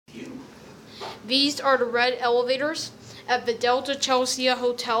These are the red elevators at the Delta Chelsea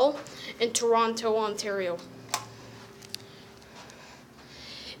Hotel in Toronto, Ontario.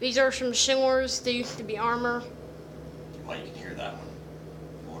 These are some Schindlers. They used to be armor. Oh, you can hear that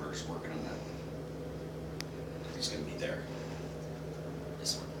one. Motor's working on that. He's going to be there.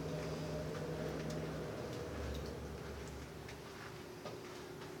 This one.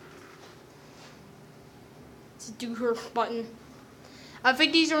 It's a do-her button. I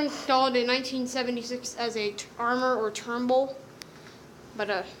think these are installed in 1976 as a armor or turnbull,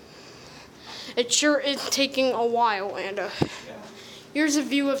 but it sure is taking a while. And here's a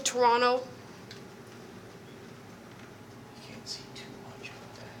view of Toronto. You can't see too much of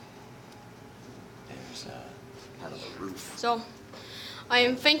that. There's part of the roof. So, I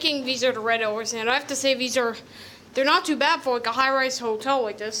am thinking these are the red elevators, and I have to say they're not too bad for like a high-rise hotel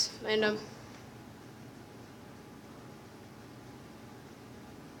like this. And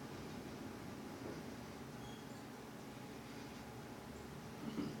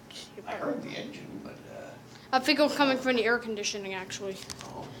I heard the engine, but I think it was coming from the air conditioning, actually.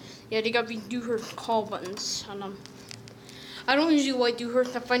 oh. Yeah, they got these do-her call buttons on them. I don't usually like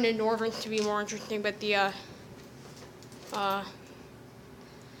do-hers. I find the Northerns to be more interesting, but did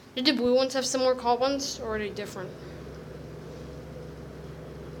the blue ones have similar call buttons, or are they different?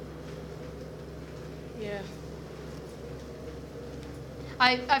 Yeah.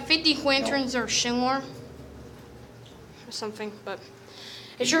 I think these lanterns are Schindler or something, but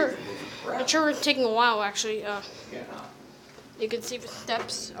it's sure it's taking a while, actually. Yeah. You can see the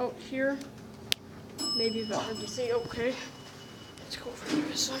steps out here. Maybe it's hard to see. Okay. Let's go over to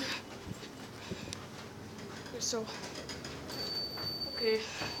this one. So, okay.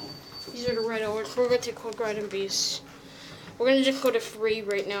 These are the red elevators. We're going to take a quick ride in these. We're going to just go to 3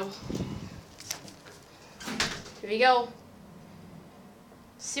 right now. Here we go.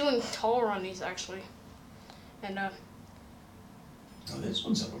 Ceiling taller on these, actually. And, Oh, this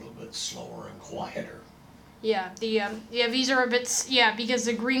one's a little bit slower and quieter. yeah, these are a bit, because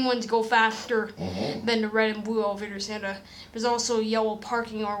the green ones go faster than the red and blue elevators, and there's also a yellow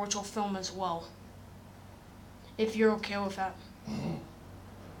parking lot which will film as well, if you're okay with that.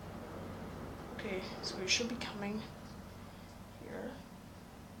 Okay, so we should be coming here.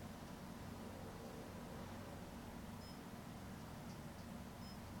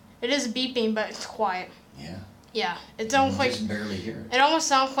 It is beeping, but it's quiet. Yeah. Yeah, it sounds like just barely hear it. it almost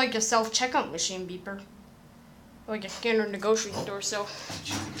sounds like a self-checkout machine beeper, like a standard in the grocery store. So,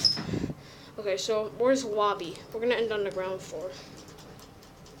 okay, so where's the lobby? We're gonna end on the ground floor.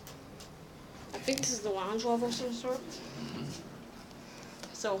 I think this is the lounge level of some sort.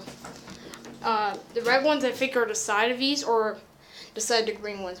 So, the red ones I think are the side of these, or the side of the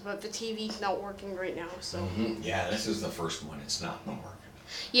green ones, but the TV's not working right now. So, Yeah, this is the first one. It's not working.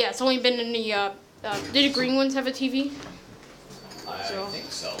 yeah, it's only been in the. Did the green ones have a TV? I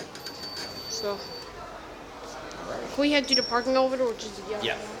think so. So, can we head to the parking elevator, which is the yellow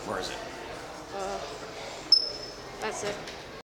Yeah, one? where is it? That's it.